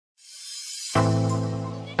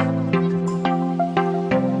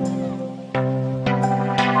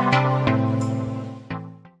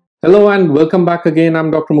Hello and welcome back again.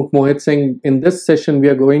 I'm Dr. Mukhmohit saying in this session we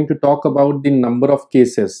are going to talk about the number of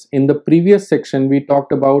cases. In the previous section we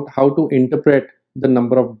talked about how to interpret the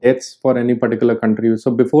number of deaths for any particular country.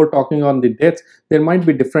 So before talking on the deaths, there might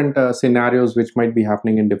be different scenarios which might be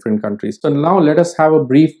happening in different countries. So now let us have a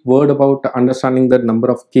brief word about understanding the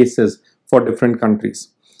number of cases for different countries.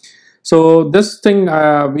 So this thing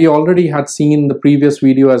we already had seen in the previous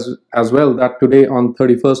video as well, that today on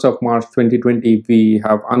 31st of March 2020 we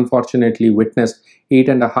have unfortunately witnessed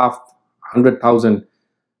 8,500,000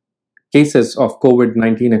 cases of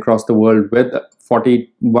COVID-19 across the world with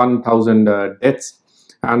 41,000 deaths,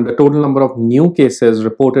 and the total number of new cases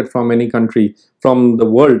reported from any country from the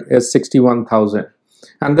world is 61,000.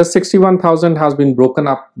 And the 61,000 has been broken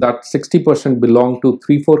up that 60% belong to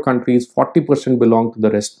 3-4 countries, 40% belong to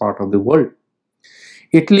the rest part of the world.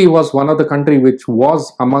 Italy was one of the countries which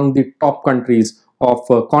was among the top countries of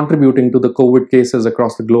contributing to the COVID cases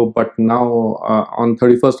across the globe. But now on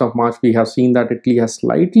 31st of March, we have seen that Italy has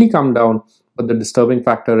slightly come down. But the disturbing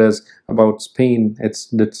factor is about Spain. It's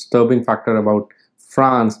the disturbing factor about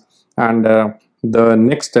France and the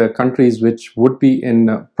next countries which would be in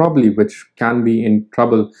which can be in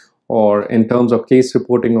trouble, or in terms of case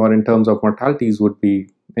reporting or in terms of mortalities, would be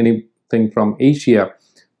anything from Asia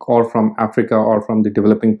or from Africa or from the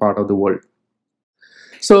developing part of the world.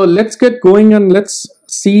 So let's get going and let's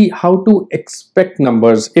see how to expect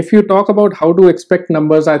numbers. If you talk about how to expect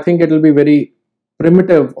numbers, I think it will be very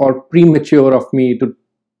primitive or premature of me to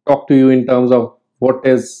talk to you in terms of what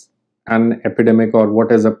is an epidemic or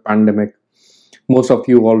what is a pandemic. Most of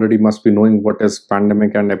you already must be knowing what is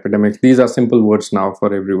pandemic and epidemic. These are simple words now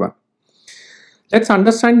for everyone. Let's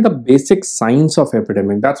understand the basic science of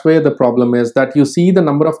epidemic. That's where the problem is, that you see the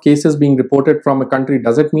number of cases being reported from a country.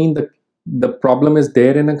 Does it mean that the problem is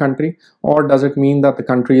there in a country, or does it mean that the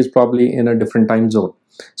country is probably in a different time zone?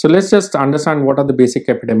 So let's just understand what are the basic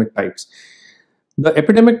epidemic types. The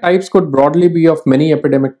epidemic types could broadly be of many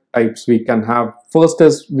epidemic types we can have. First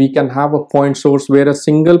is we can have a point source where a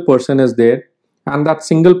single person is there and that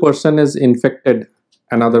single person is infected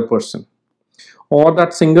another person, or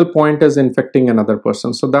that single point is infecting another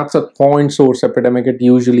person. So that's a point source epidemic. It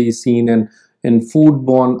usually is seen in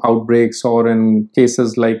foodborne outbreaks, or in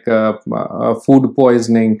cases like food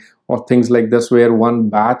poisoning or things like this, where one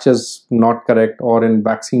batch is not correct, or in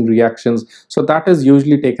vaccine reactions. So that is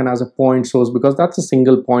usually taken as a point source because that's a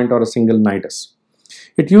single point or a single nidus.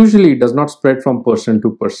 It usually does not spread from person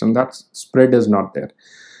to person. That spread is not there.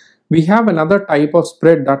 We have another type of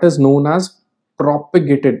spread that is known as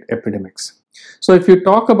propagated epidemics. So if you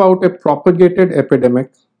talk about a propagated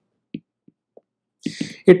epidemic,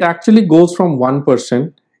 it actually goes from one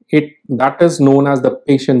person. That is known as the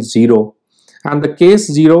patient 0, and the case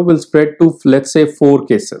 0 will spread to, let's say, 4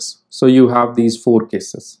 cases. So you have these 4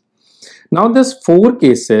 cases. Now this 4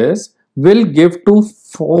 cases will give to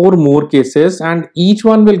 4 more cases, and each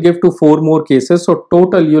one will give to 4 more cases. So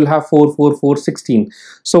total you'll have 4, 4, 4, 16.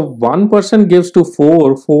 So one person gives to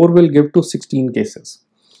 4, 4 will give to 16 cases.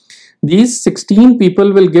 These 16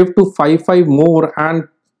 people will give to 5, 5 more, and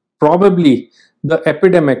probably the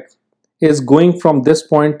epidemic is going from this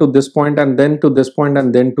point to this point, and then to this point,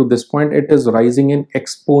 and then to this point. It is rising in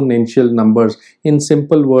exponential numbers. In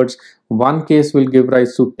simple words, one case will give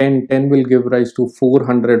rise to 10, 10 will give rise to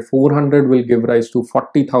 400, 400 will give rise to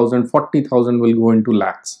 40,000, 40,000 will go into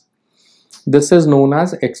lakhs. This is known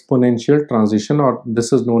as exponential transition, or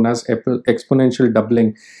this is known as exponential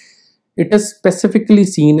doubling. It is specifically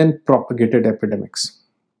seen in propagated epidemics.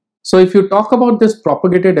 So if you talk about this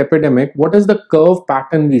propagated epidemic, what is the curve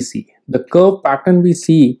pattern we see? The curve pattern we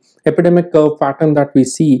see, epidemic curve pattern that we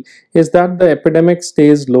see, is that the epidemic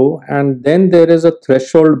stays low, and then there is a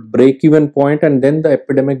threshold break-even point, and then the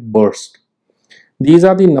epidemic bursts. These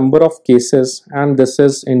are the number of cases, and this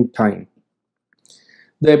is in time.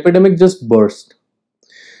 The epidemic just burst.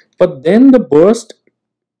 But then the burst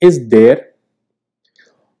is there,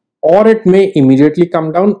 or it may immediately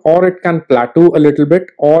come down, or it can plateau a little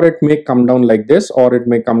bit, or it may come down like this, or it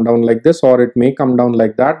may come down like this, or it may come down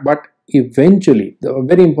like that. But eventually, the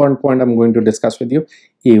very important point I'm going to discuss with you,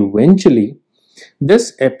 eventually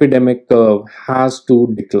this epidemic curve has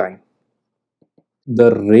to decline.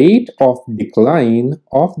 The rate of decline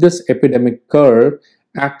of this epidemic curve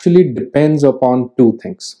actually depends upon 2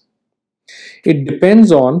 things. It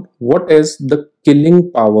depends on what is the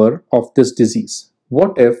killing power of this disease.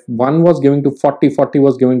 What if one was giving to 40, 40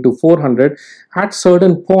 was giving to 400? At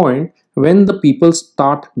certain point, when the people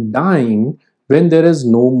start dying, when there is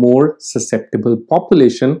no more susceptible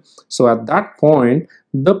population, so at that point,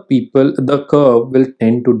 the curve will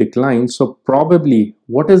tend to decline. So probably,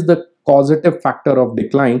 what is the causative factor of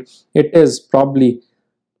decline, it is probably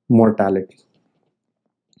mortality.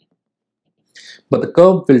 But the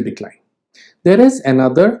curve will decline. There is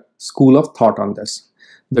another school of thought on this.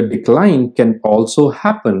 The decline can also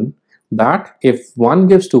happen that if 1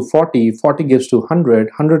 gives to 40, 40 gives to 100,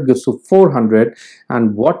 100 gives to 400,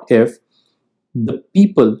 and what if the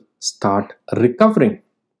people start recovering?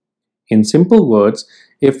 In simple words,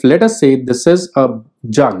 if let us say this is a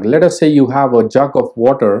jug, let us say you have a jug of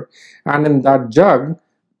water, and in that jug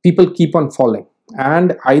people keep on falling,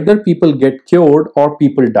 and either people get cured or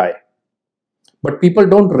people die. But people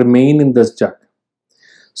don't remain in this jug.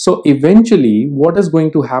 So eventually what is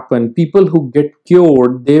going to happen, people who get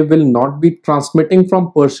cured, they will not be transmitting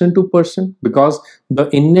from person to person, because the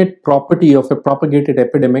innate property of a propagated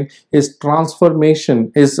epidemic is transfer of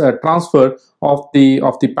the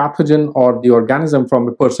pathogen or the organism from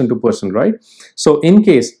a person to person, right? So in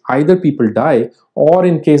case either people die or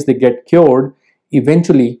in case they get cured,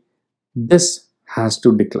 eventually this has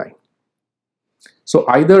to decline. So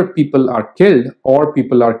either people are killed or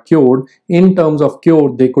people are cured. In terms of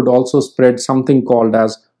cure, they could also spread something called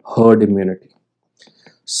as herd immunity.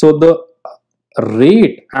 So the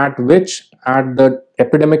rate at which the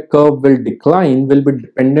epidemic curve will decline will be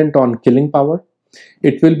dependent on killing power.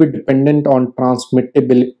 It will be dependent on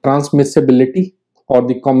transmissibility or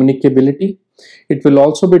the communicability. It will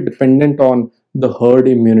also be dependent on the herd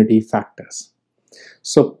immunity factors.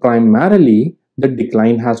 So primarily, the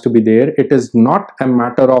decline has to be there. It is not a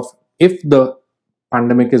matter of if the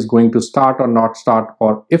pandemic is going to start or not start,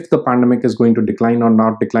 or if the pandemic is going to decline or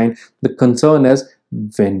not decline. The concern is,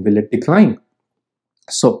 when will it decline?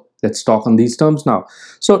 So let's talk on these terms now.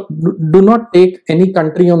 So do not take any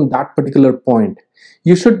country on that particular point.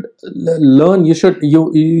 You should learn, you should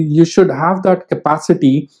have that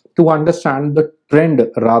capacity to understand the trend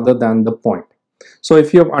rather than the point. So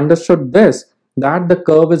if you have understood this, that the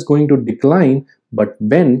curve is going to decline, but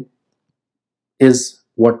when is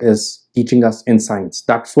what is teaching us in science.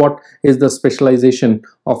 That's what is the specialization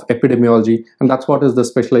of epidemiology, and that's what is the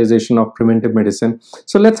specialization of preventive medicine.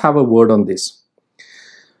 So let's have a word on this.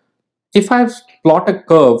 If I plot a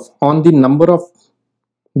curve on the number of,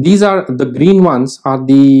 these are the green ones are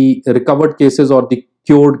the recovered cases or the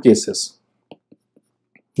cured cases.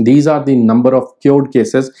 These are the number of cured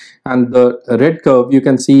cases, and the red curve you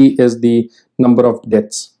can see is the number of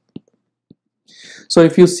deaths. So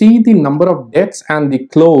if you see the number of deaths and the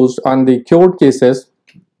cured cases,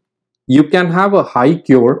 you can have a high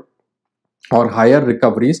cure or higher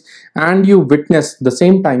recoveries, and you witness the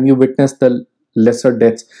same time you witness the lesser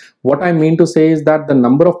deaths. What I mean to say is that the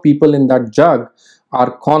number of people in that jug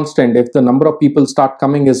are constant. If the number of people start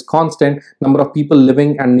coming is constant, number of people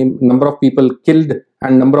living and number of people killed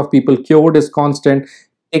and number of people cured is constant.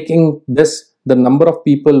 Taking this, the number of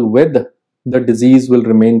people with the disease will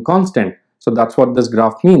remain constant. So that's what this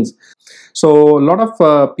graph means. So a lot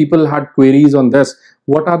of people had queries on this.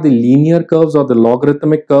 What are the linear curves or the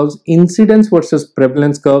logarithmic curves, incidence versus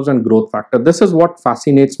prevalence curves, and growth factor? This is what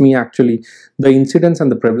fascinates me actually, the incidence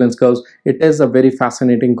and the prevalence curves. It is a very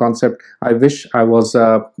fascinating concept. I wish I was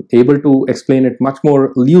able to explain it much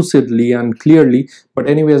more lucidly and clearly, but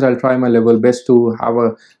anyways, I'll try my level best to have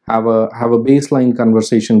a baseline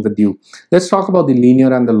conversation with you. Let's talk about the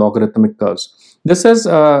linear and the logarithmic curves. This is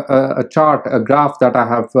a chart, a graph that I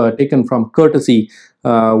have taken from courtesy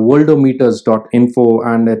worldometers.info,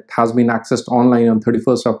 and it has been accessed online on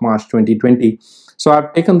 31st of March 2020. So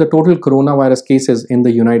I've taken the total coronavirus cases in the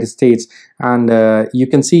United States, and you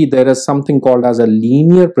can see there is something called as a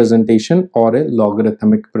linear presentation or a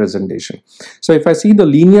logarithmic presentation. So if I see the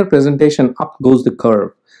linear presentation, up goes the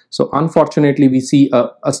curve. So unfortunately, we see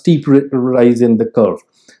a steep rise in the curve.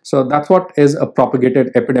 So that's what is a propagated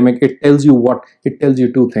epidemic. It tells you what? It tells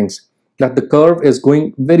you two things. That the curve is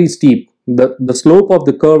going very steep. The slope of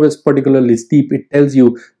the curve is particularly steep. It tells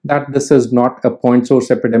you that this is not a point source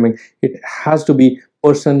epidemic. It has to be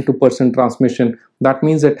person to person transmission. That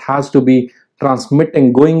means it has to be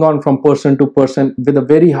transmitting, going on from person to person with a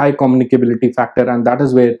very high communicability factor, and that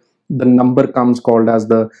is where the number comes called as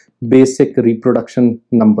the basic reproduction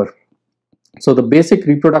number. So the basic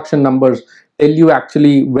reproduction numbers tell you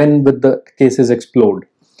actually when will the cases explode.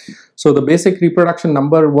 So the basic reproduction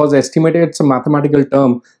number was estimated, it's a mathematical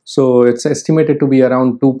term, so it's estimated to be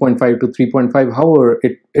around 2.5 to 3.5. However,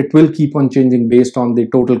 it will keep on changing based on the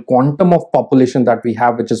total quantum of population that we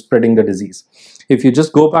have which is spreading the disease. If you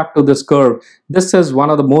just go back to this curve, this is one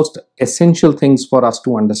of the most essential things for us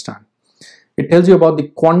to understand. It tells you about the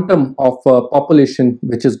quantum of population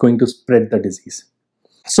which is going to spread the disease.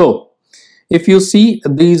 So if you see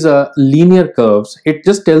these linear curves, it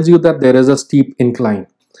just tells you that there is a steep incline.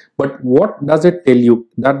 But what does it tell you?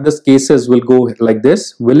 That this cases will go like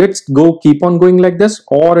this? Will it go keep on going like this,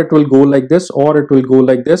 or it will go like this, or it will go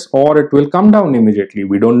like this, or it will come down immediately?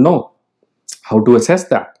 We don't know how to assess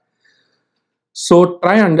that. So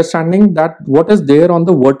try understanding that what is there on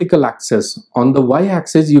the vertical axis. On the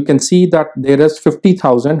y-axis, you can see that there is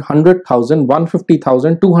 50,000, 100,000,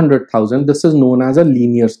 150,000, 200,000. This is known as a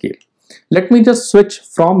linear scale. Let me just switch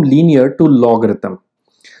from linear to logarithm.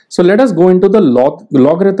 So let us go into the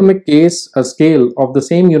logarithmic case scale of the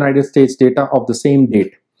same United States data of the same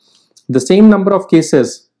date. The same number of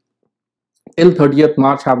cases till 30th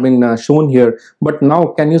March have been shown here, but now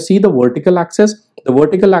can you see the vertical axis? The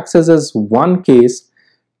vertical axis is 1 case,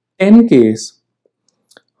 10 case,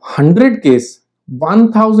 100 case,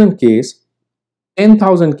 1000 case,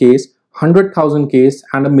 10,000 case, 100,000 case,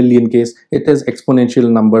 and a million case. It is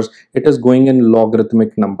exponential numbers. It is going in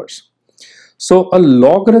logarithmic numbers. So a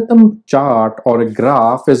logarithm chart or a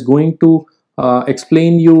graph is going to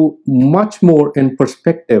explain you much more in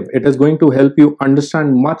perspective. It is going to help you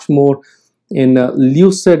understand much more in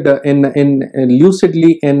lucidly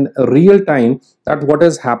in real time that what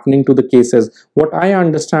is happening to the cases. What I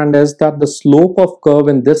understand is that the slope of curve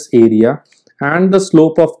in this area and the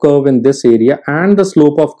slope of curve in this area and the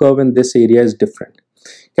slope of curve in this area is different.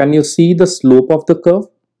 Can you see the slope of the curve?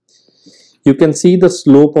 You can see the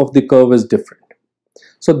slope of the curve is different.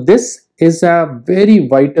 So this is a very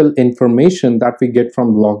vital information that we get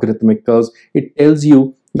from logarithmic curves. It tells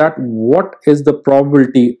you that what is the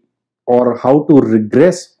probability or how to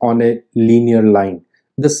regress on a linear line.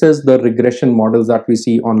 This is the regression models that we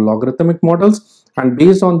see on logarithmic models, and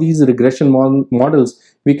based on these regression models,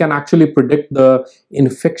 we can actually predict the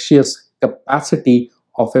infectious capacity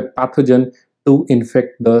of a pathogen to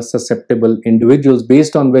infect the susceptible individuals,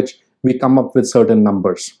 based on which we come up with certain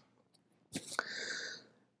numbers.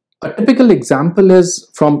 A typical example is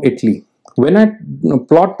from Italy. When I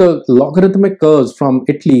plot the logarithmic curves from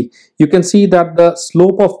Italy, you can see that the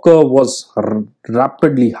slope of curve was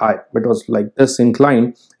rapidly high. It was like this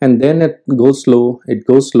incline, and then it goes slow,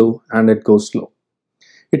 and it goes slow.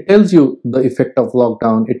 It tells you the effect of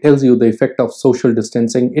lockdown, it tells you the effect of social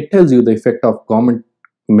distancing, it tells you the effect of government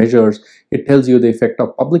measures, it tells you the effect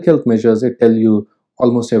of public health measures, it tells you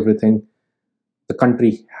almost everything the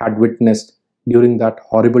country had witnessed during that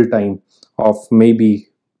horrible time of maybe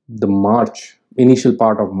the initial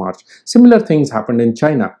part of March. Similar things happened in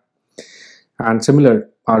China, and similar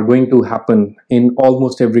are going to happen in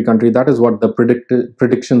almost every country. That is what the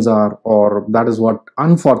predictions are, or that is what,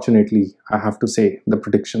 unfortunately, I have to say, the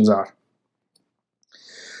predictions are.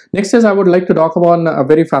 Next is, I would like to talk about a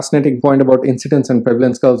very fascinating point about incidence and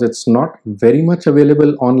prevalence curves. It's not very much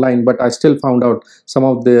available online, but I still found out some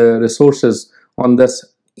of the resources on this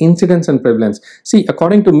incidence and prevalence. See,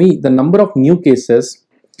 according to me, the number of new cases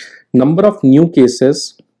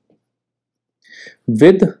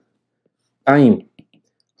with time,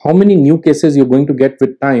 how many new cases you're going to get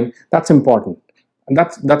with time, that's important. And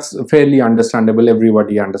that's fairly understandable.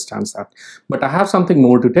 Everybody understands that. But I have something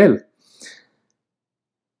more to tell.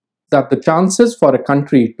 That the chances for a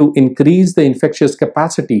country to increase the infectious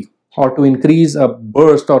capacity, or to increase a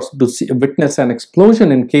burst, or to witness an explosion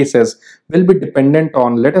in cases, will be dependent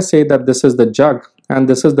on, let us say that this is the jug and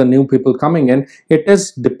this is the new people coming in. It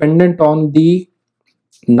is dependent on the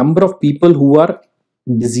number of people who are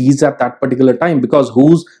diseased at that particular time, because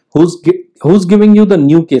who's giving you the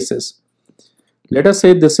new cases? Let us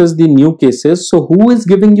say this is the new cases. So who is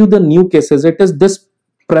giving you the new cases? It is this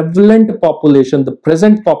prevalent population, the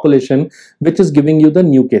present population, which is giving you the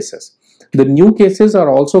new cases. The new cases are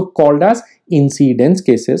also called as incidence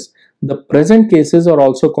cases. The present cases are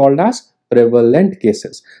also called as prevalent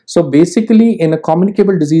cases. So basically, in a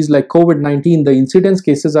communicable disease like COVID-19, the incidence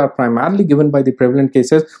cases are primarily given by the prevalent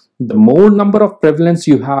cases. The more number of prevalence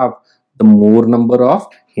you have, the more number of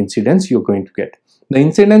incidence you're going to get. The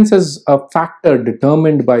incidence is a factor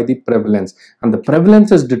determined by the prevalence, and the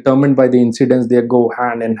prevalence is determined by the incidence. They go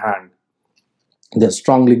hand in hand. They're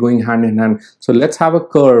strongly going hand in hand. So let's have a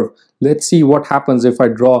curve. Let's see what happens if I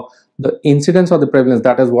draw the incidence or the prevalence.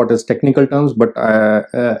 That is what is technical terms, but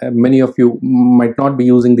many of you might not be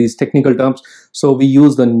using these technical terms. So we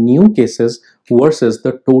use the new cases versus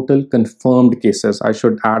the total confirmed cases. I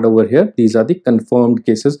should add over here, these are the confirmed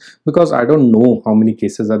cases, because I don't know how many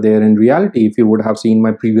cases are there in reality. If you would have seen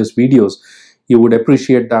my previous videos, you would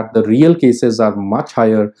appreciate that the real cases are much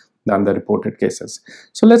higher than the reported cases.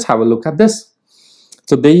 So let's have a look at this.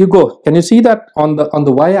 So there you go. Can you see that on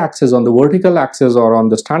the y-axis, on the vertical axis, or on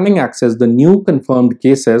the standing axis, the new confirmed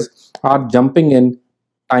cases are jumping in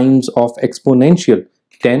times of exponential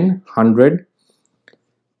 10, 100,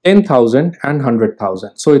 10,000 and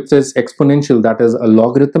 100,000. So it is exponential, that is a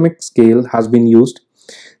logarithmic scale has been used.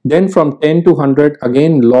 Then from 10 to 100,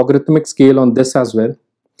 again logarithmic scale on this as well.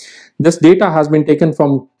 This data has been taken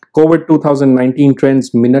from COVID 2019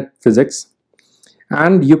 trends minute physics,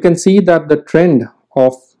 and you can see that the trend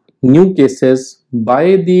of new cases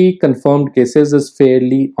by the confirmed cases is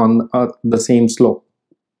fairly on the same slope.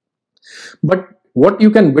 But what you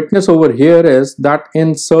can witness over here is that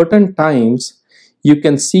in certain times you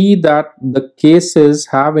can see that the cases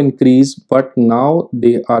have increased, but now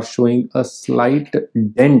they are showing a slight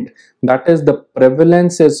dent. That is, the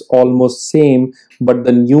prevalence is almost same, but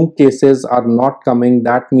the new cases are not coming.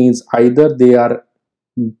 That means either they are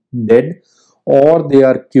dead or they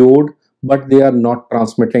are cured, but they are not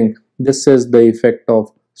transmitting. This is the effect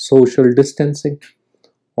of social distancing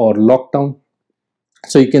or lockdown.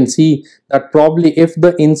 So you can see that probably if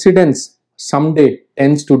the incidence someday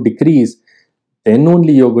tends to decrease, then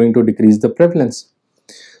only you're going to decrease the prevalence.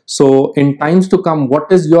 So in times to come,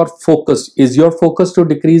 what is your focus? Is your focus to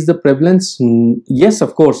decrease the prevalence? Yes,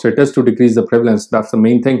 of course, it is to decrease the prevalence. That's the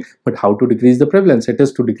main thing. But how to decrease the prevalence? It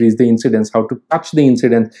is to decrease the incidence. How to touch the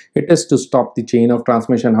incidence? It is to stop the chain of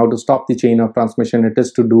transmission. How to stop the chain of transmission? It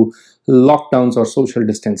is to do lockdowns or social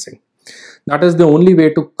distancing. That is the only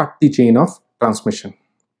way to cut the chain of transmission.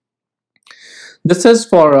 This is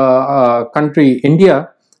for country India.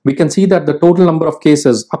 We can see that the total number of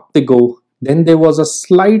cases, up they go. Then there was a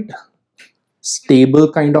slight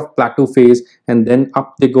stable kind of plateau phase, and then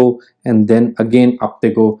up they go, and then again up they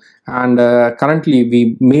go. And currently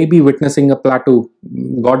we may be witnessing a plateau.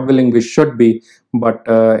 God willing, we should be. But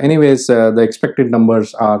anyways, the expected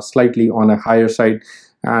numbers are slightly on a higher side,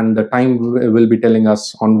 and the time will be telling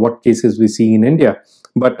us on what cases we see in India.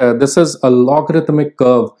 But this is a logarithmic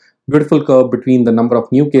curve, beautiful curve between the number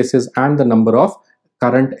of new cases and the number of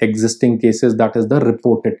current existing cases, that is the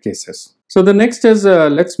reported cases. So the next is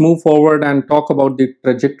let's move forward and talk about the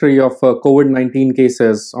trajectory of COVID-19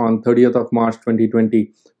 cases on 30th of March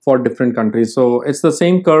 2020 for different countries. So it's the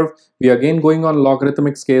same curve. We are again going on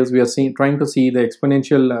logarithmic scales. We are trying to see the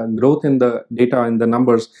exponential growth in the data, in the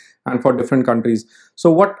numbers, and for different countries. So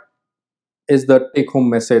what is the take-home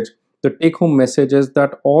message? The take-home message is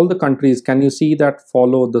that all the countries, can you see that,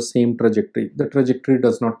 follow the same trajectory? The trajectory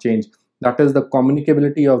does not change. That is, the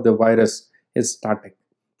communicability of the virus is static.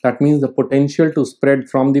 That means the potential to spread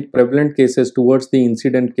from the prevalent cases towards the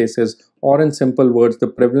incident cases, or in simple words,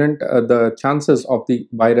 the chances of the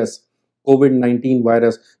virus, COVID-19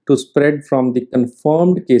 virus, to spread from the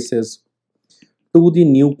confirmed cases to the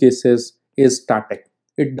new cases is static.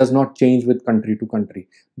 It does not change with country to country.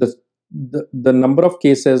 The number of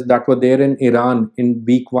cases that were there in Iran in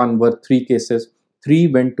week 1 were 3 cases. 3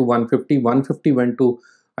 went to 150, 150 went to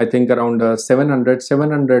I think around 700,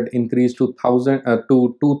 700 increased to 1,000,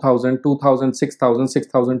 to 2,000, 2,000, 6,000,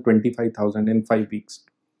 6,000, 25,000 in 5 weeks.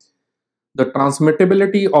 The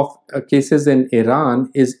transmittability of cases in Iran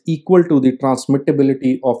is equal to the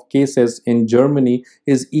transmittability of cases in Germany,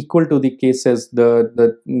 is equal to the cases,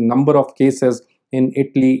 the number of cases in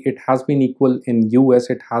Italy. It has been equal in US,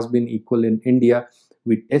 it has been equal in India.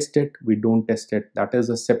 We test it, we don't test it. That is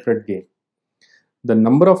a separate game. The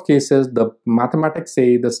number of cases, the mathematics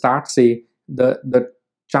say, the stats say, the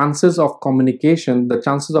chances of communication, the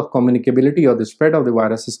chances of communicability or the spread of the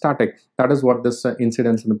virus is static. That is what this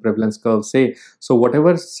incidence and the prevalence curve say. So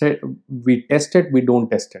whatever we test it, we don't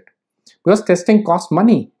test it. Because testing costs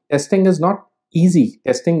money. Testing is not easy.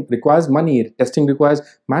 Testing requires money. Testing requires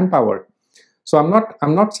manpower. So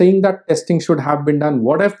I'm not saying that testing should have been done.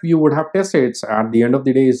 What if you would have tested? It's, at the end of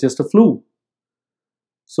the day, it's just a flu.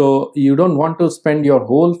 So you don't want to spend your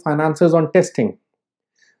whole finances on testing.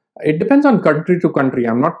 It depends on country to country.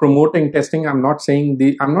 I'm not promoting testing. I'm not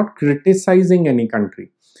criticizing any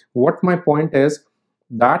country. What my point is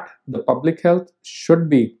that the public health should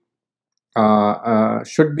be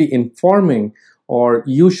informing, or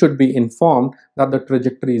you should be informed that the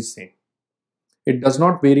trajectory is same. It does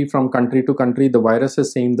not vary from country to country. The virus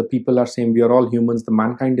is same. The people are same. We are all humans. The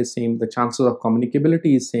mankind is same. The chances of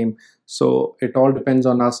communicability is same. So it all depends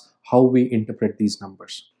on us how we interpret these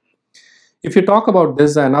numbers. If you talk about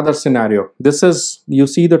this, another scenario, this is, you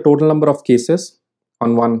see the total number of cases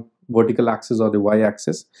on one vertical axis or the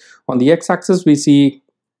y-axis. On the x-axis, we see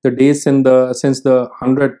the days since the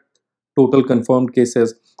 100 total confirmed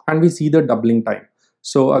cases, and we see the doubling time.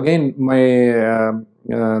 So again, my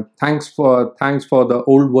thanks for the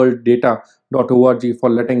oldworlddata.org for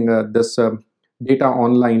letting this data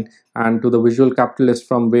online, and to the visual capitalist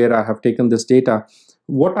from where I have taken this data.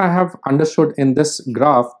 What I have understood in this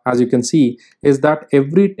graph, as you can see, is that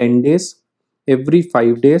every 10 days, every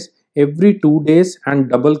 5 days, every 2 days and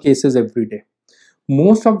double cases every day.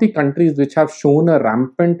 Most of the countries which have shown a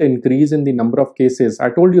rampant increase in the number of cases, I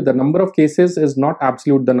told you the number of cases is not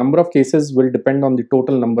absolute. The number of cases will depend on the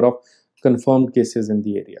total number of confirmed cases in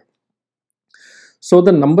the area. So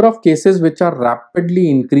the number of cases which are rapidly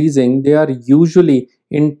increasing, they are usually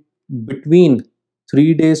in between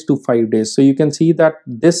 3 days to 5 days. So you can see that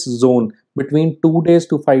this zone between 2 days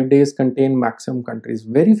to 5 days contain maximum countries.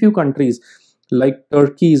 Very few countries like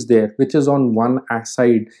Turkey is there, which is on one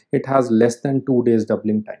side. It has less than 2 days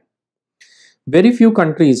doubling time. Very few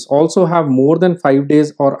countries also have more than 5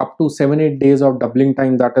 days or up to 7-8 days of doubling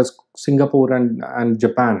time, that is Singapore and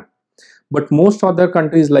Japan. But most other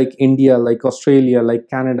countries like India, like Australia, like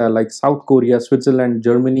Canada, like South Korea, Switzerland,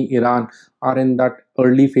 Germany, Iran are in that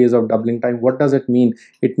early phase of doubling time. What does it mean?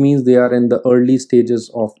 It means they are in the early stages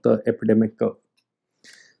of the epidemic curve.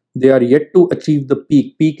 They are yet to achieve the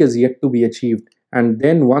peak. Peak is yet to be achieved. And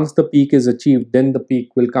then once the peak is achieved, then the peak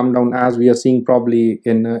will come down, as we are seeing probably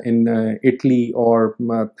in Italy, or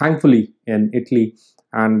thankfully in Italy.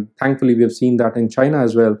 And thankfully we have seen that in China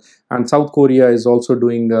as well, and South Korea is also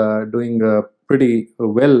doing pretty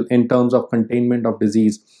well in terms of containment of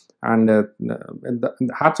disease. And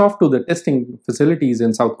hats off to the testing facilities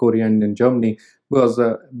in South Korea and in Germany, because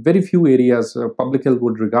very few areas public health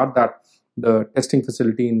would regard that the testing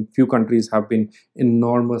facility in few countries have been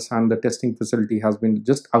enormous, and the testing facility has been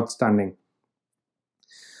just outstanding.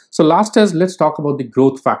 So last is, let's talk about the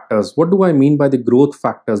growth factors. What do I mean by the growth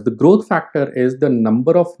factors? The growth factor is the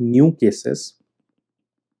number of new cases.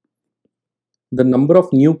 The number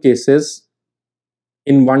of new cases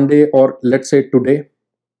in one day, or let's say today,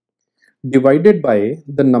 divided by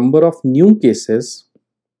the number of new cases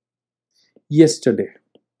yesterday.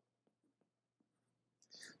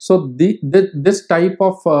 So this type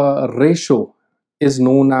of ratio is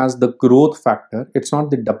known as the growth factor. It's not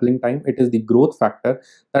the doubling time, it is the growth factor,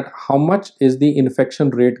 that how much is the infection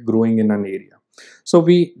rate growing in an area. So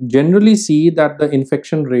we generally see that the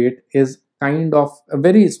infection rate is kind of a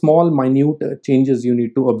very small minute changes you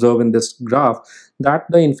need to observe in this graph, that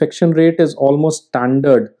the infection rate is almost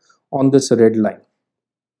standard on this red line.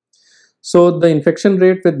 So the infection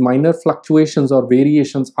rate with minor fluctuations or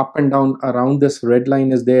variations up and down around this red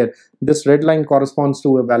line is there. This red line corresponds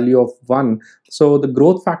to a value of 1. So the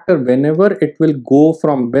growth factor, whenever it will go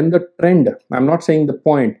from, when the trend, I'm not saying the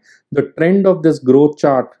point, the trend of this growth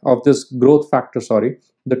chart, of this growth factor,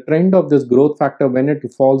 the trend of this growth factor, when it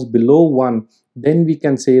falls below 1, then we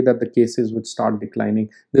can say that the cases would start declining.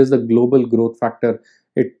 This is the global growth factor.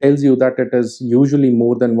 It tells you that it is usually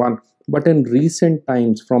more than 1. But in recent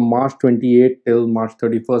times, from March 28 till March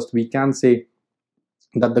 31st, we can say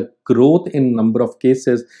that the growth in number of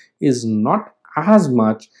cases is not as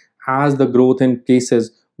much as the growth in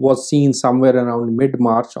cases was seen somewhere around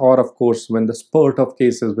mid-March, or of course when the spurt of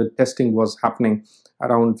cases with testing was happening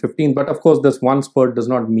around 15. But of course this one spurt does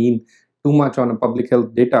not mean too much on a public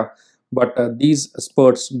health data, but these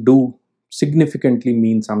spurts do significantly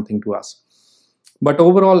mean something to us. But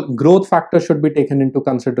overall, growth factor should be taken into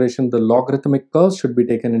consideration. The logarithmic curves should be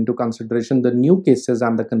taken into consideration. The new cases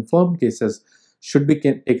and the confirmed cases should be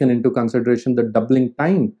taken into consideration. The doubling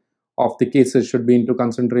time of the cases should be into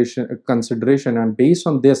consideration. And based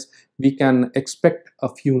on this, we can expect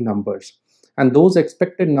a few numbers. And those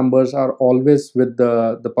expected numbers are always with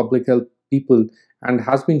the public health people, and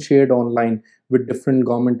has been shared online with different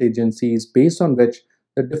government agencies, based on which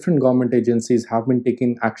the different government agencies have been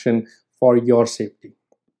taking action for your safety.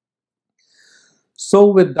 So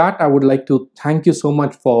with that, I would like to thank you so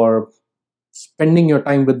much for spending your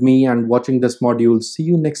time with me and watching this module. See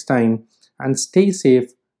you next time, and stay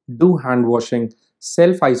safe, do hand washing,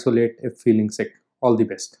 self-isolate if feeling sick. All the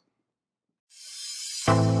best.